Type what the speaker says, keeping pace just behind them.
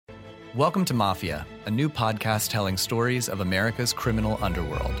Welcome to Mafia, a new podcast telling stories of America's criminal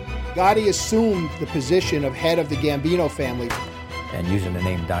underworld. Gotti assumed the position of head of the Gambino family. And using the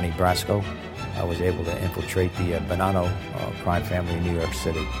name Donnie Brasco, I was able to infiltrate the Bonanno crime family in New York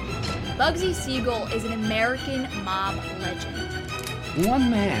City. Bugsy Siegel is an American mob legend.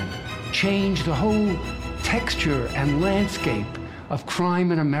 One man changed the whole texture and landscape of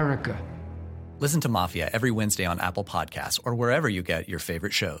crime in America. Listen to Mafia every Wednesday on Apple Podcasts or wherever you get your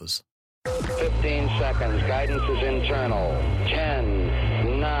favorite shows. 15 seconds. Guidance is internal.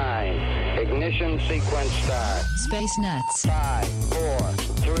 10, 9. Ignition sequence start. Space Nuts. 5, 4,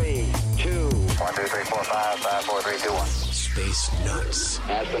 3, 2. 1, 2, 3, 4, 5, 5, 4, 3, 2, 1. Space Nuts.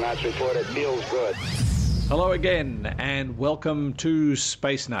 Astronauts report it feels good. Hello again, and welcome to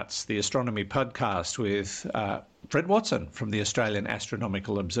Space Nuts, the astronomy podcast with Fred Watson from the Australian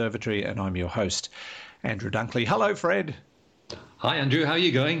Astronomical Observatory, and I'm your host, Andrew Dunkley. Hello, Fred. Hi, Andrew. How are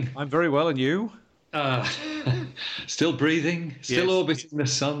you going? I'm very well, and you? Still breathing, still orbiting the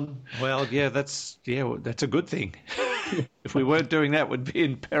sun. Well, that's a good thing. If we weren't doing that, we'd be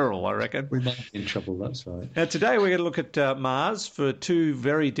in peril, I reckon. We might be in trouble, that's right. Now, today we're going to look at Mars for two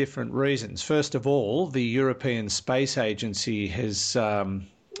very different reasons. First of all, the European Space Agency has... they've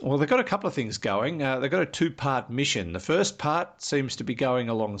got a couple of things going. They've got a two-part mission. The first part seems to be going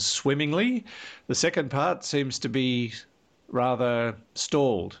along swimmingly. The second part seems to be rather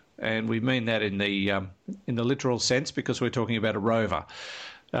stalled, and we mean that in the literal sense because we're talking about a rover.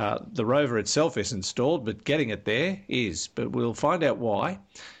 The rover itself isn't stalled, but getting it there is. But we'll find out why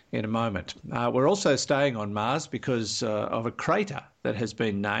in a moment. We're also staying on Mars because of a crater that has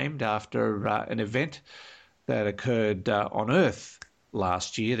been named after an event that occurred on Earth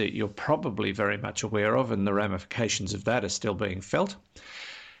last year that you're probably very much aware of, and the ramifications of that are still being felt.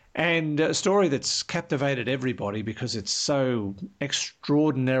 And a story that's captivated everybody because it's so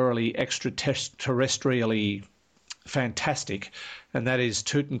extraordinarily extraterrestrially fantastic, and that is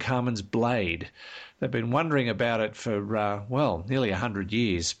Tutankhamun's blade. They've been wondering about it for, nearly 100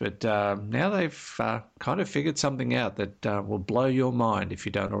 years, but now they've kind of figured something out that will blow your mind if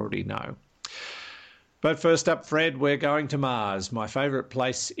you don't already know. But first up, Fred, we're going to Mars, my favourite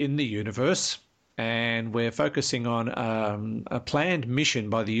place in the universe, and we're focusing on a planned mission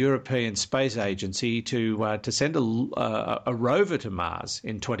by the European Space Agency to send a rover to Mars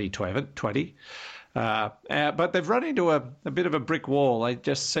in 2020. But they've run into a bit of a brick wall. They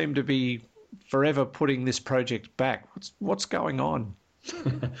just seem to be forever putting this project back. What's going on?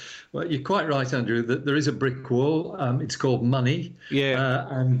 Well, you're quite right, Andrew, that there is a brick wall. It's called money. Yeah.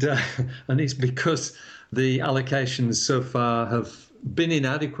 And it's because the allocations so far have been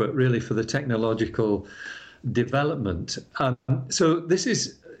inadequate, really, for the technological development. So this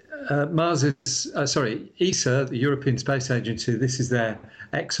is ESA, the European Space Agency. This is their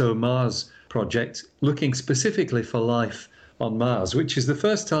ExoMars project, looking specifically for life on Mars, which is the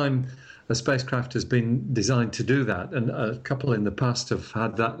first time a spacecraft has been designed to do that, and a couple in the past have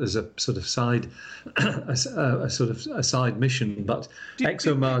had that as a sort of side, a side mission. But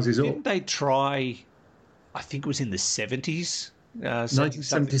ExoMars is all. Didn't they try? I think it was in the 70s.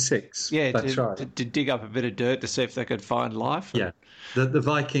 1976. Yeah, that's right. To dig up a bit of dirt to see if they could find life. Yeah, the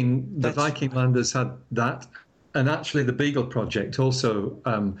Viking landers had that, and actually the Beagle project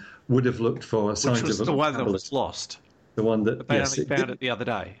also would have looked for signs of. Which was the one that was lost. The one that they only found it the other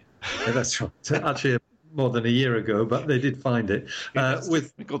day. Yeah, that's right. Actually, more than a year ago, but they did find it. With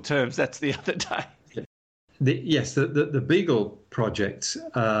technical terms, that's the other day. The Beagle project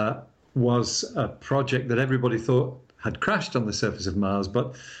was a project that everybody thought had crashed on the surface of Mars,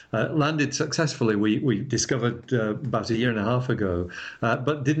 but landed successfully. We discovered about a year and a half ago,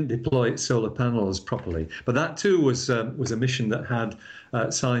 but didn't deploy its solar panels properly. But that too was a mission that had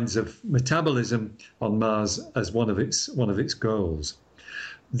signs of metabolism on Mars as one of its goals.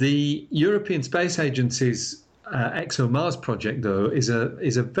 The European Space Agency's ExoMars project, though, is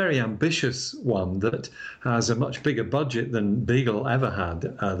a very ambitious one that has a much bigger budget than Beagle ever had.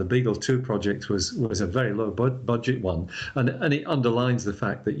 The Beagle 2 project was a very low budget one, and it underlines the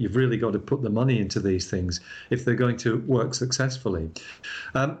fact that you've really got to put the money into these things if they're going to work successfully.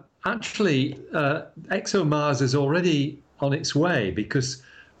 ExoMars is already on its way because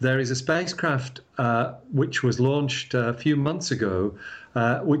there is a spacecraft which was launched a few months ago,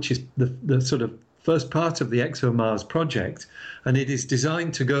 which is the sort of first part of the ExoMars project, and it is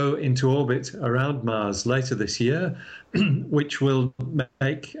designed to go into orbit around Mars later this year, which will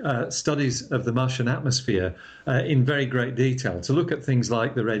make studies of the Martian atmosphere in very great detail, to look at things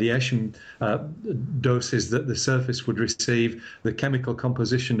like the radiation doses that the surface would receive, the chemical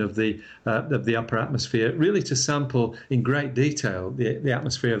composition of the upper atmosphere, really to sample in great detail the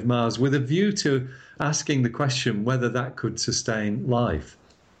atmosphere of Mars, with a view to asking the question whether that could sustain life.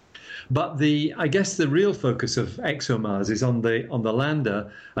 But I guess the real focus of ExoMars is on the lander,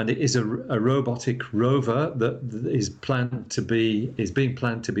 and it is a robotic rover that is being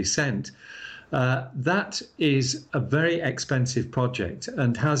planned to be sent. That is a very expensive project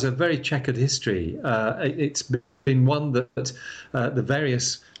and has a very checkered history. It's been one that the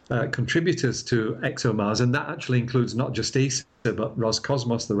various contributors to ExoMars, and that actually includes not just ESA but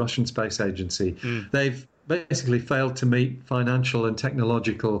Roscosmos, the Russian space agency. They've basically failed to meet financial and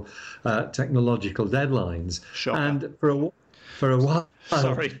technological deadlines. Shocker. And for a while,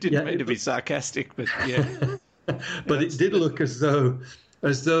 sorry, didn't mean to be sarcastic, but yeah. But it did look as though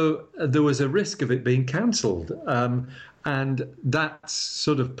there was a risk of it being cancelled, and that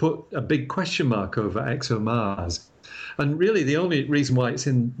sort of put a big question mark over ExoMars. And really, the only reason why it's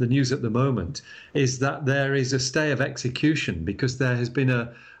in the news at the moment is that there is a stay of execution, because there has been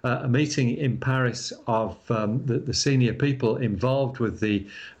a meeting in Paris of the senior people involved with the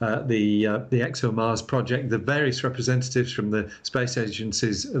ExoMars project, the various representatives from the space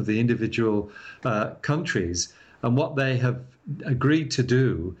agencies of the individual countries. And what they have agreed to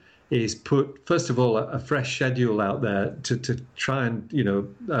do is put, first of all, a fresh schedule out there to try and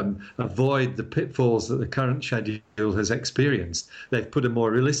avoid the pitfalls that the current schedule has experienced. They've put a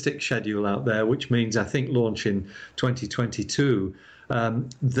more realistic schedule out there, which means, I think, launch in 2022.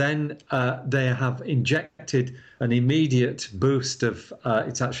 Then they have injected an immediate boost of,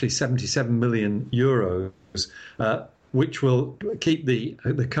 it's actually 77 million euros, which will keep the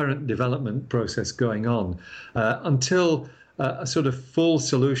current development process going on until a sort of full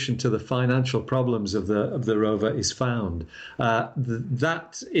solution to the financial problems of the rover is found.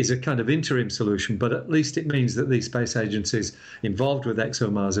 That is a kind of interim solution, but at least it means that these space agencies involved with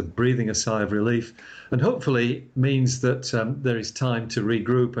ExoMars are breathing a sigh of relief, and hopefully means that there is time to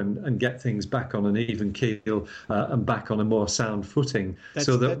regroup and get things back on an even keel and back on a more sound footing.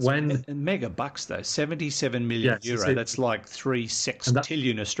 That's when mega bucks though, 77 million euro, that's like 3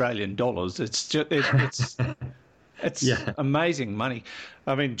 sextillion Australian dollars. It's just it's amazing money.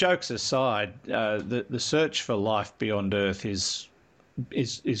 I mean, jokes aside, the search for life beyond Earth is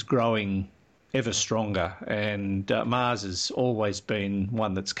growing ever stronger, and Mars has always been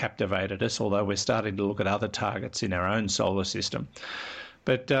one that's captivated us, although we're starting to look at other targets in our own solar system.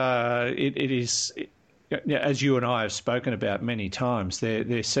 But it is, as you and I have spoken about many times,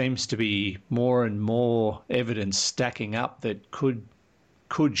 there seems to be more and more evidence stacking up that could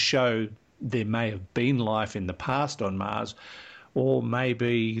show there may have been life in the past on Mars, or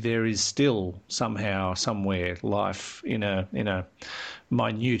maybe there is still somehow, somewhere, life in a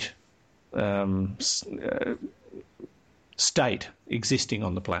minute state existing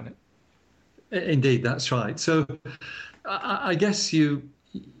on the planet. Indeed, that's right. So I guess there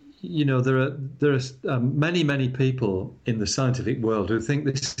are many people in the scientific world who think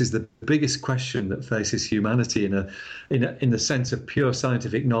this is the biggest question that faces humanity in the sense of pure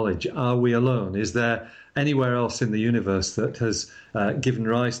scientific knowledge. Are we alone? Is there anywhere else in the universe that has given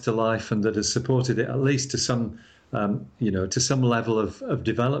rise to life and that has supported it, at least to some level of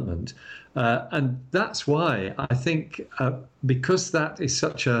development? And that's why I think, because that is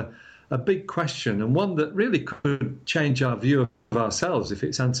such a big question, and one that really could change our view of ourselves if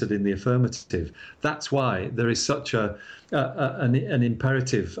it's answered in the affirmative. That's why there is such an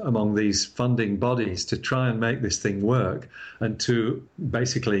imperative among these funding bodies to try and make this thing work and to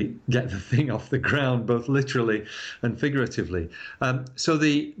basically get the thing off the ground, both literally and figuratively. So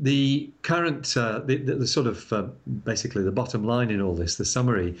the current, the sort of basically the bottom line in all this, the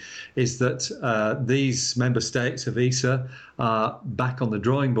summary, is that these member states of ESA are back on the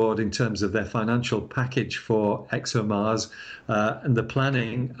drawing board in terms of their financial package for ExoMars and the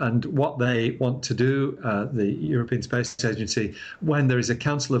planning and what they want to do. The European Space Agency, when there is a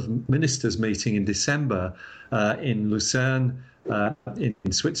Council of Ministers meeting in December in Lucerne, in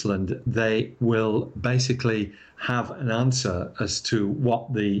Switzerland, they will basically have an answer as to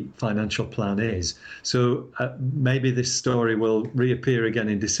what the financial plan is. So maybe this story will reappear again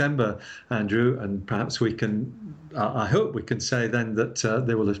in December, Andrew, and perhaps we can, I hope we can say then that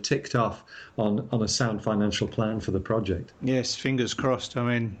they will have ticked off on a sound financial plan for the project. Yes, fingers crossed.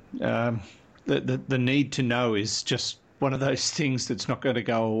 I mean, the need to know is just one of those things that's not going to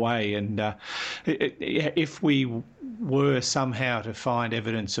go away. And if we were somehow to find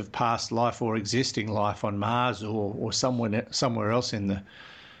evidence of past life or existing life on Mars or somewhere else in the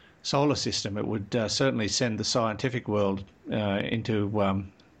solar system, it would certainly send the scientific world into,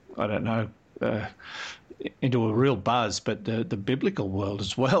 into a real buzz, but the biblical world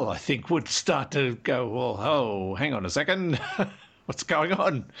as well, I think, would start to go, well, oh, hang on a second, what's going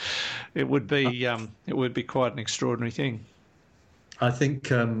on? It would be quite an extraordinary thing. I think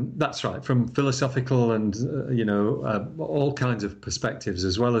that's right. From philosophical and all kinds of perspectives,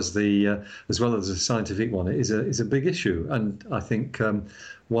 as well as the scientific one, it is a big issue, and I think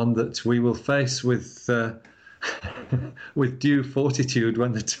one that we will face with due fortitude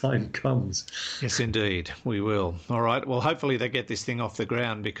when the time comes. Yes, indeed, we will. All right. Well, hopefully they get this thing off the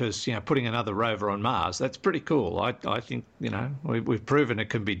ground, because putting another rover on Mars, that's pretty cool. I think we've proven it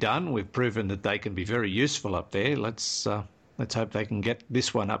can be done. We've proven that they can be very useful up there. Let's hope they can get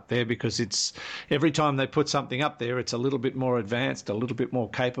this one up there, because it's every time they put something up there, it's a little bit more advanced, a little bit more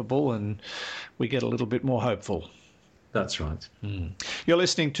capable, and we get a little bit more hopeful. That's right. You're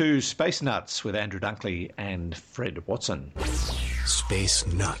listening to Space Nuts with Andrew Dunkley and Fred Watson. Space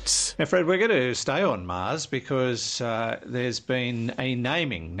Nuts. Now, Fred, we're going to stay on Mars because there's been a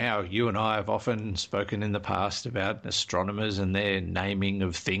naming. Now, you and I have often spoken in the past about astronomers and their naming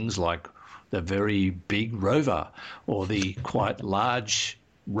of things like the very big rover or the quite large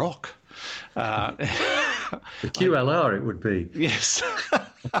rock. The QLR, it would be. Yes.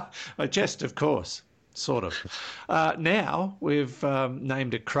 A jest, of course. Sort of. Now we've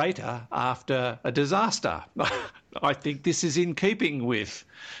named a crater after a disaster. I think this is in keeping with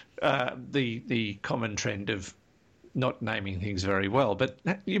the common trend of not naming things very well. But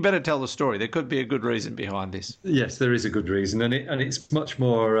you better tell the story. There could be a good reason behind this. Yes, there is a good reason, and it's much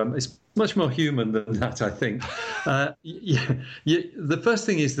more human than that, I think. The first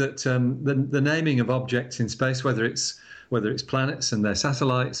thing is that the naming of objects in space, whether it's planets and their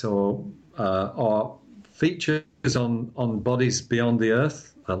satellites or features on bodies beyond the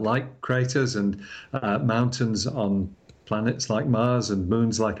Earth, like craters and mountains on planets like Mars and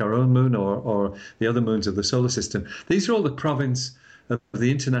moons like our own moon or the other moons of the solar system. These are all the province of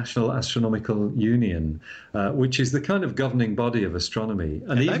the International Astronomical Union, which is the kind of governing body of astronomy.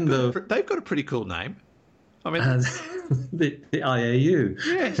 And even though they've got a pretty cool name. I mean, the IAU.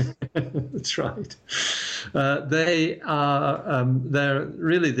 Yes, that's right. They're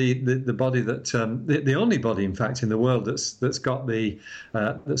really the body that the only body, in fact, in the world that's got the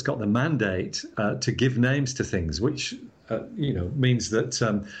mandate to give names to things, which means that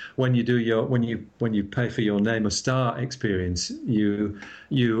when you pay for your Name a Star experience, you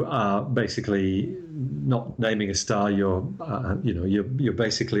are basically not naming a star. You're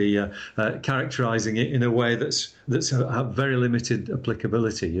basically characterizing it in a way that's very limited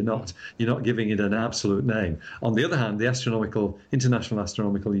applicability. You're not giving it an absolute name. On the other hand, the International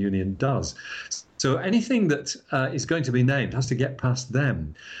Astronomical Union does. So anything that is going to be named has to get past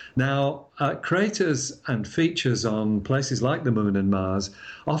them. Now, craters and features on places like the Moon and Mars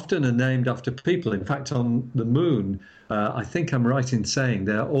often are named after people. In fact, on the Moon, I think I'm right in saying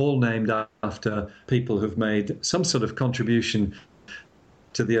they're all named after people who've made some sort of contribution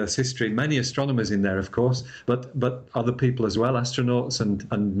to the Earth's history. Many astronomers in there, of course, but other people as well, astronauts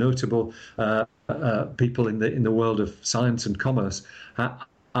and notable people in the world of science and commerce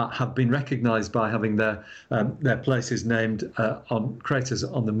have been recognised by having their places named on craters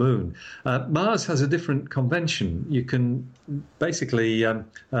on the Moon. Mars has a different convention. You can basically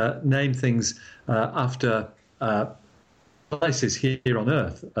name things after places here on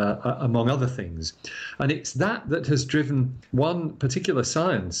Earth, among other things. And it's that has driven one particular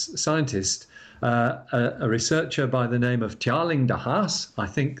scientist, a researcher by the name of Tjalling de Haas, I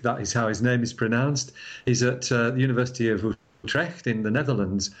think that is how his name is pronounced. He's at the University of Utrecht in the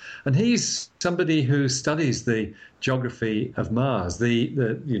Netherlands, and he's somebody who studies the geography of Mars, the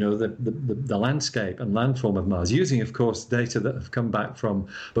landscape and landform of Mars, using, of course, data that have come back from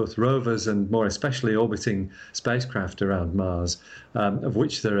both rovers and more especially orbiting spacecraft around Mars, of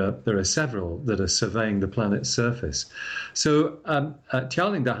which there are several that are surveying the planet's surface. So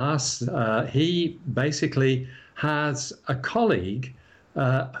Tjalling de Haas, he basically has a colleague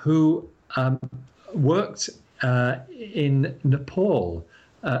who worked in Nepal,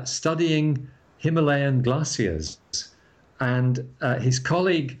 studying Himalayan glaciers. And his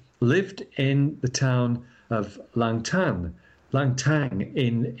colleague lived in the town of Langtang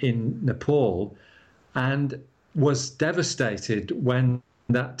in Nepal, and was devastated when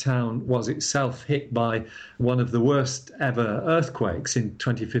that town was itself hit by one of the worst ever earthquakes in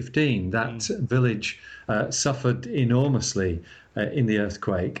 2015. That village suffered enormously in the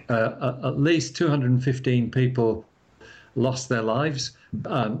earthquake. At least 215 people lost their lives.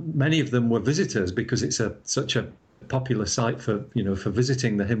 Many of them were visitors because it's such a popular site for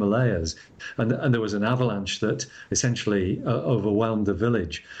visiting the Himalayas, and there was an avalanche that essentially overwhelmed the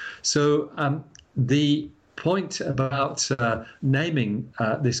village. So the point about naming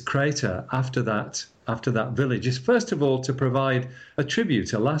this crater after that village is first of all to provide a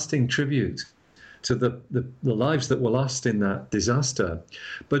lasting tribute to the lives that were lost in that disaster,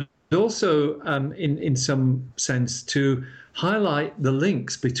 but also in some sense to highlight the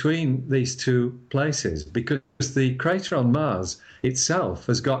links between these two places, because the crater on Mars itself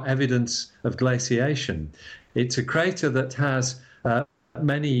has got evidence of glaciation. It's a crater that has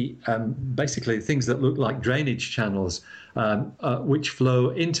many basically things that look like drainage channels which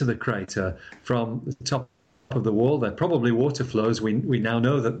flow into the crater from the top of the wall. They're probably water flows. We now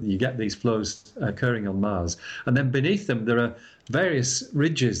know that you get these flows occurring on Mars. And then beneath them there are various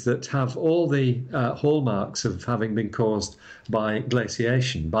ridges that have all the hallmarks of having been caused by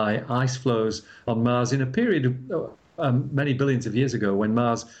glaciation, by ice flows on Mars in a period of many billions of years ago, when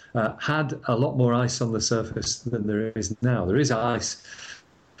Mars had a lot more ice on the surface than there is now. There is ice,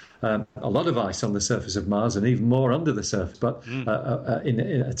 a lot of ice on the surface of Mars, and even more under the surface. But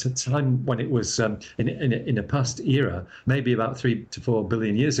at a time when it was in a past era, maybe about 3 to 4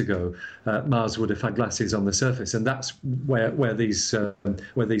 billion years ago, Mars would have had glaciers on the surface, and that's where these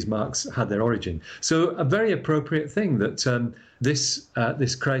marks had their origin. So a very appropriate thing that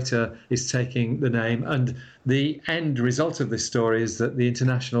this crater is taking the name, and the end result of this story is that the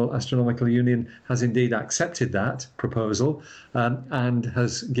International Astronomical Union has indeed accepted that proposal and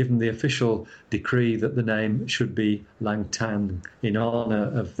has given the official decree that the name should be Langtang in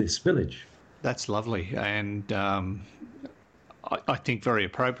honour of this village. That's lovely, and I think very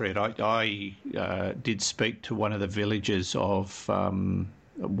appropriate. I did speak to one of the villagers of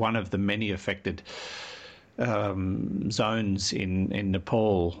one of the many affected zones in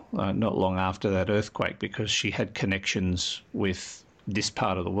Nepal not long after that earthquake, because she had connections with this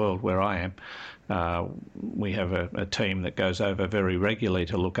part of the world where I am. We have a team that goes over very regularly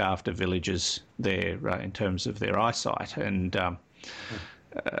to look after villages there in terms of their eyesight, and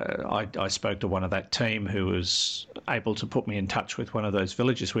I spoke to one of that team who was able to put me in touch with one of those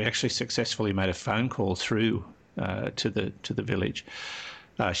villages. We actually successfully made a phone call through to the village.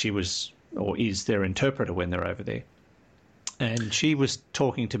 She was, or is, their interpreter when they're over there. And she was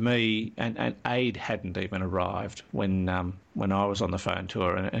talking to me, and aid hadn't even arrived when I was on the phone to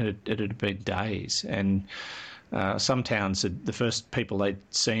her, and it had been days. And some towns, the first people they'd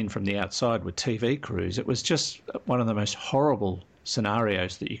seen from the outside were TV crews. It was just one of the most horrible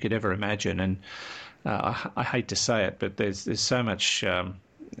scenarios that you could ever imagine. And I hate to say it, but there's so much.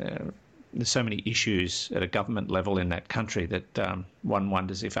 There's so many issues at a government level in that country that one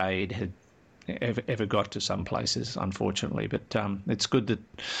wonders if aid had ever got to some places, unfortunately. But it's good that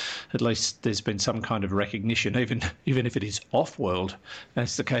at least there's been some kind of recognition, even if it is off-world,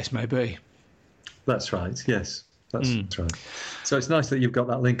 as the case may be. That's right, yes. That's right. So it's nice that you've got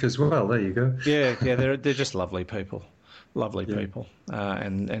that link as well. There you go. Yeah, they're just lovely people. Lovely people.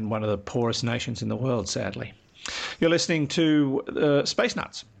 And one of the poorest nations in the world, sadly. You're listening to Space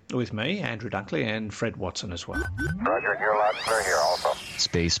Nuts with me, Andrew Dunkley, and Fred Watson as well. Roger, you're loud and clear here also.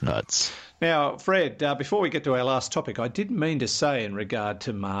 Space Nuts. Now, Fred, before we get to our last topic, I did mean to say in regard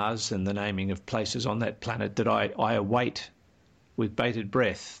to Mars and the naming of places on that planet that I await with bated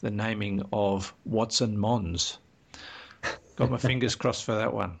breath the naming of Watson Mons. Got my fingers crossed for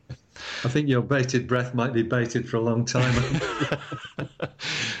that one. I think your bated breath might be baited for a long time.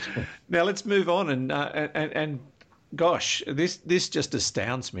 Now let's move on, and gosh, this just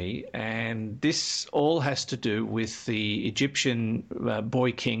astounds me, and this all has to do with the Egyptian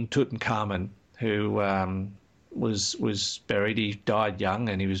boy king Tutankhamun, who was buried. He died young,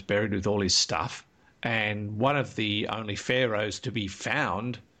 and he was buried with all his stuff. And one of the only pharaohs to be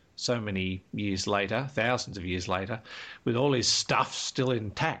found so many years later, thousands of years later, with all his stuff still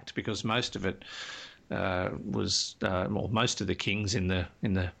intact, because most of it most of the kings in the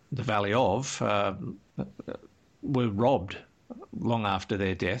Valley of were robbed long after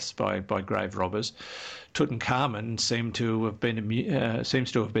their deaths by grave robbers. Tutankhamun seems to have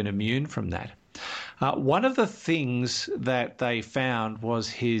been immune from that. One of the things that they found was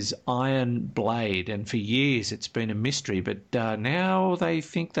his iron blade, and for years it's been a mystery, but now they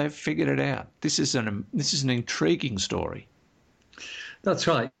think they've figured it out. This is an intriguing story. That's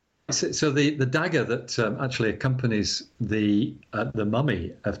right. So the dagger that actually accompanies the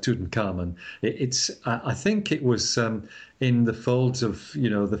mummy of Tutankhamun, I think it was in the folds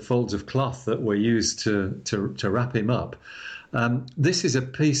of cloth that were used to wrap him up. This is a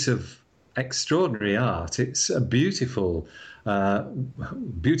piece of extraordinary art. It's a beautiful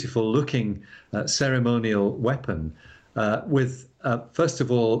looking ceremonial weapon with first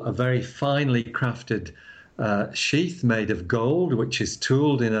of all a very finely crafted sheath made of gold, which is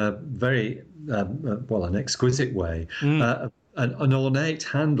tooled in a very an exquisite way. An ornate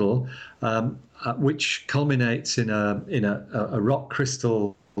handle, which culminates in a rock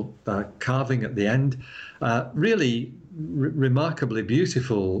crystal carving at the end. Really remarkably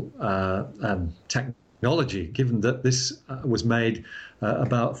beautiful technology, given that this was made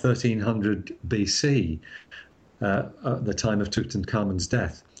about 1300 BC, at the time of Tutankhamun's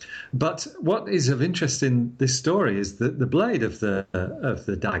death. But what is of interest in this story is that the blade of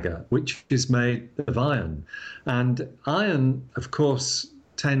the dagger, which is made of iron, and iron, of course,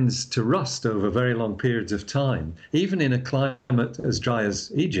 tends to rust over very long periods of time, even in a climate as dry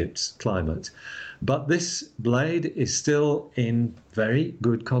as Egypt's climate. But this blade is still in very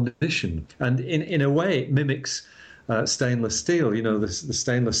good condition, and in a way it mimics stainless steel. You know, the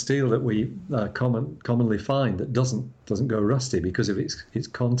stainless steel that we commonly find that doesn't go rusty because of its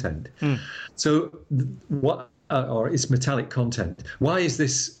content. So or its metallic content. Why is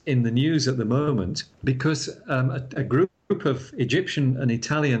this in the news at the moment? Because a group of Egyptian and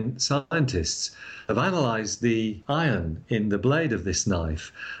Italian scientists have analysed the iron in the blade of this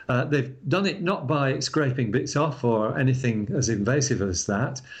knife. They've done it not by scraping bits off or anything as invasive as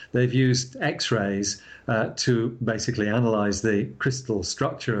that. They've used X-rays to basically analyse the crystal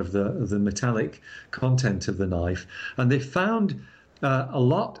structure of the metallic content of the knife, and they found a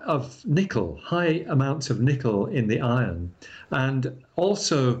lot of nickel, high amounts of nickel in the iron, and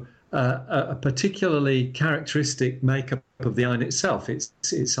also a particularly characteristic makeup of the iron itself, its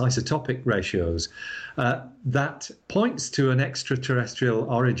isotopic ratios, that points to an extraterrestrial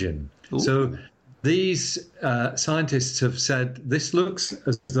origin. Ooh. So these scientists have said this looks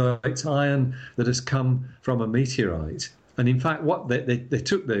as though it's iron that has come from a meteorite. And in fact, what they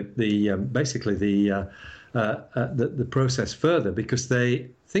took the process further, because they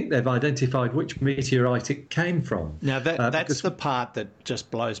think they've identified which meteorite it came from. Now, that's the part that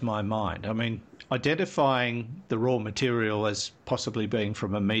just blows my mind. I mean, identifying the raw material as possibly being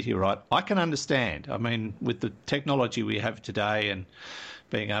from a meteorite, I can understand. I mean, with the technology we have today and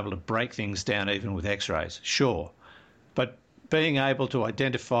being able to break things down even with X-rays, sure. But being able to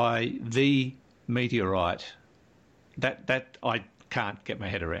identify the meteorite, that I can't get my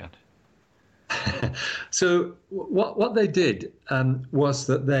head around. So what they did was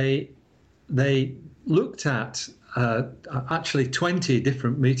that they looked at actually 20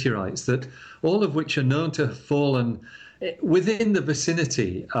 different meteorites, that all of which are known to have fallen within the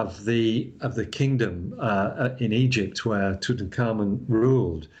vicinity of the kingdom in Egypt where Tutankhamun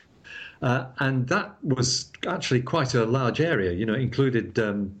ruled. And that was actually quite a large area. You know, it included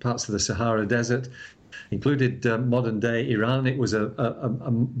parts of the Sahara Desert, included modern-day Iran. It was a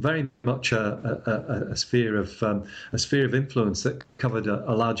very much a sphere of influence that covered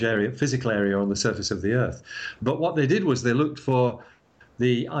a large area, physical area on the surface of the Earth. But what they did was they looked for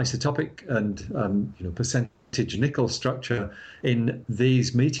the isotopic and percentage nickel structure in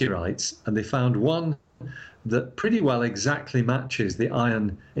these meteorites, and they found one that pretty well exactly matches the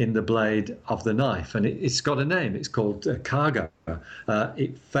iron in the blade of the knife. And it's got a name. It's called Karga.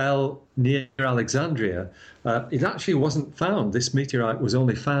 It fell near Alexandria. It actually wasn't found. This meteorite was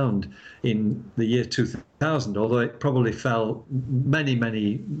only found in the year 2000, although it probably fell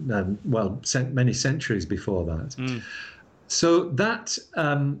many centuries before that. So that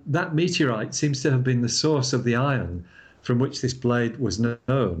meteorite seems to have been the source of the iron from which this blade was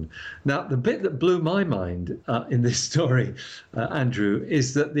known. Now, the bit that blew my mind in this story, Andrew,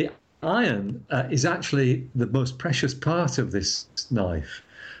 is that the iron is actually the most precious part of this knife,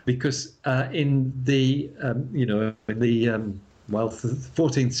 because in the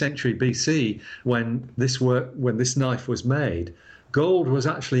 14th century BC, when this knife was made, gold was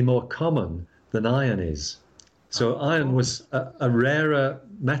actually more common than iron is. So iron was a rarer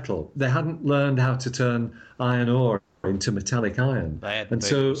metal. They hadn't learned how to turn iron ore into metallic iron. They hadn't been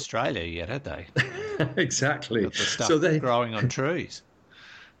to Australia yet, had they? Exactly. The stuff growing on trees.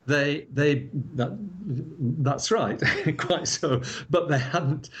 That's right, quite so. But they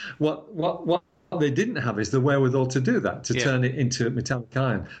hadn't. What they didn't have is the wherewithal to do that, to turn it into metallic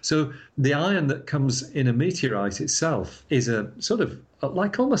iron. So the iron that comes in a meteorite itself is a sort of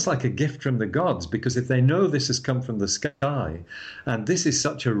almost like a gift from the gods, because if they know this has come from the sky and this is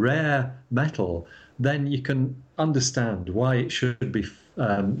such a rare metal, then you can understand why it should be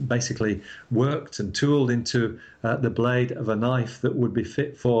basically worked and tooled into the blade of a knife that would be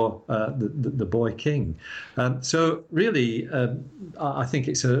fit for the boy king. So really, I think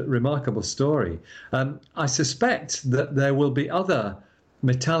it's a remarkable story. I suspect that there will be other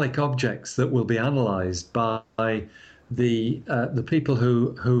metallic objects that will be analysed by the people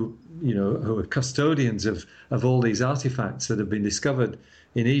who are custodians of all these artifacts that have been discovered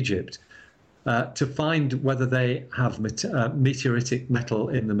in Egypt, to find whether they have meteoritic metal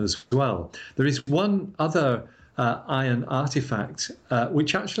in them as well. There is one other iron artifact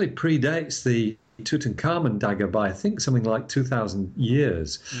which actually predates the Tutankhamun dagger by, I think, something like 2,000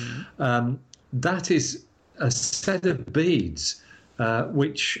 years. That is a set of beads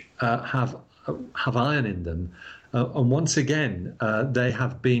which have iron in them. And once again, they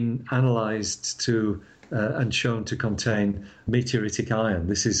have been analysed and shown to contain meteoritic iron.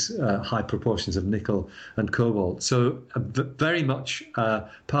 This is high proportions of nickel and cobalt. So very much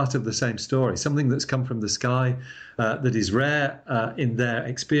part of the same story, something that's come from the sky that is rare in their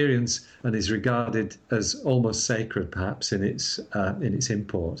experience and is regarded as almost sacred, perhaps, in its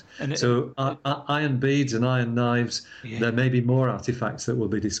import. So iron beads and iron knives, there may be more artifacts that will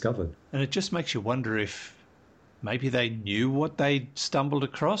be discovered. And it just makes you wonder if maybe they knew what they stumbled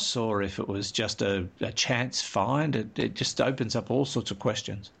across, or if it was just a chance find. It just opens up all sorts of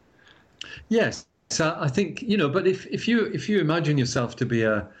questions. Yes, so I think, but if you imagine yourself to be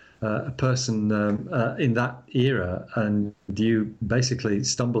a person in that era, and you basically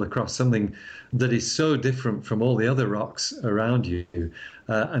stumble across something that is so different from all the other rocks around you,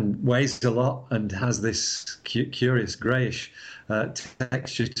 and weighs a lot and has this curious greyish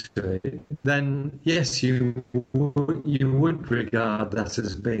texture to it, then yes, you would regard that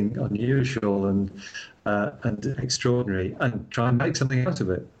as being unusual and extraordinary, and try and make something out of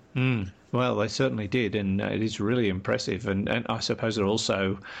it. Well, they certainly did, and it is really impressive. And I suppose it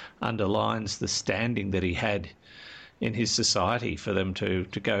also underlines the standing that he had in his society for them to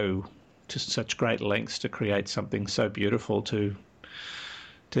go to such great lengths to create something so beautiful to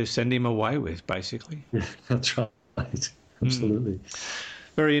send him away with, basically. Yeah, that's right. Absolutely.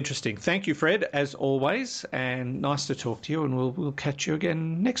 Very interesting. Thank you, Fred, as always, and nice to talk to you, and we'll catch you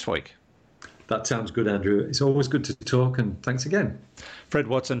again next week. That sounds good, Andrew. It's always good to talk, and thanks again. Fred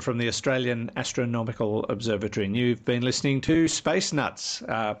Watson from the Australian Astronomical Observatory, and you've been listening to Space Nuts.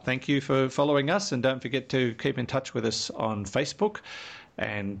 Thank you for following us, and don't forget to keep in touch with us on Facebook.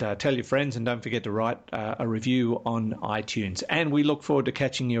 And tell your friends, and don't forget to write a review on iTunes. And we look forward to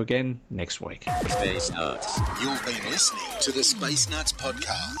catching you again next week. Space Nuts. You've been listening to the Space Nuts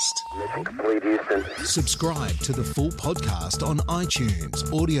podcast. Mission complete, Houston. Subscribe to the full podcast on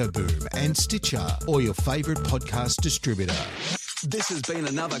iTunes, Audio Boom, and Stitcher, or your favourite podcast distributor. This has been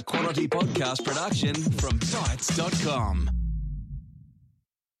another quality podcast production from Diets.com.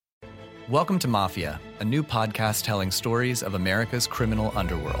 Welcome to Mafia, a new podcast telling stories of America's criminal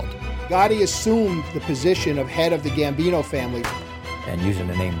underworld. Gotti assumed the position of head of the Gambino family. And using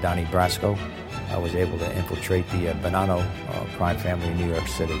the name Donnie Brasco, I was able to infiltrate the Bonanno crime family in New York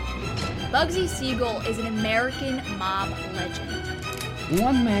City. Bugsy Siegel is an American mob legend.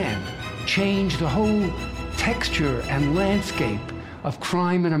 One man changed the whole texture and landscape of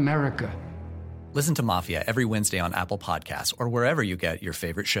crime in America. Listen to Mafia every Wednesday on Apple Podcasts or wherever you get your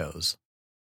favorite shows.